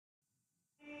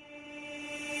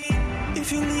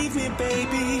If you leave me,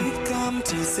 baby, come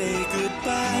to say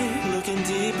goodbye. Looking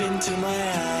deep into my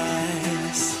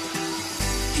eyes.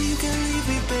 You can leave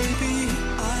me, baby,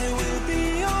 I will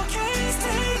be okay.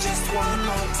 Stay just one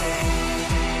more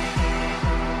day.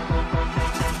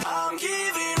 I'm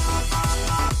giving up.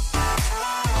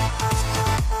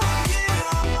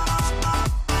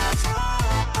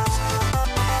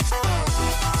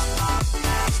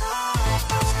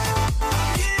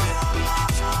 I'm giving up.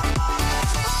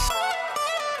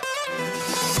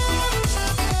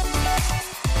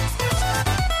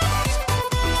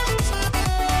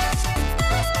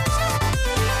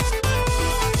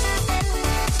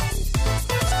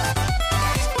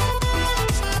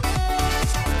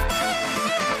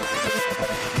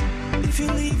 If you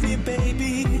leave me,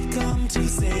 baby, come to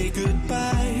say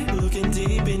goodbye. Looking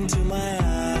deep into my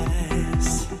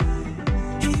eyes.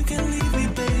 You can leave me,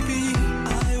 baby,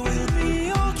 I will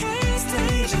be okay.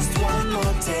 Stay just one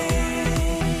more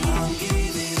day. I'm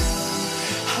giving up.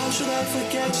 How should I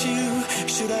forget you?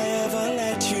 Should I ever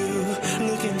let you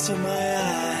look into my eyes?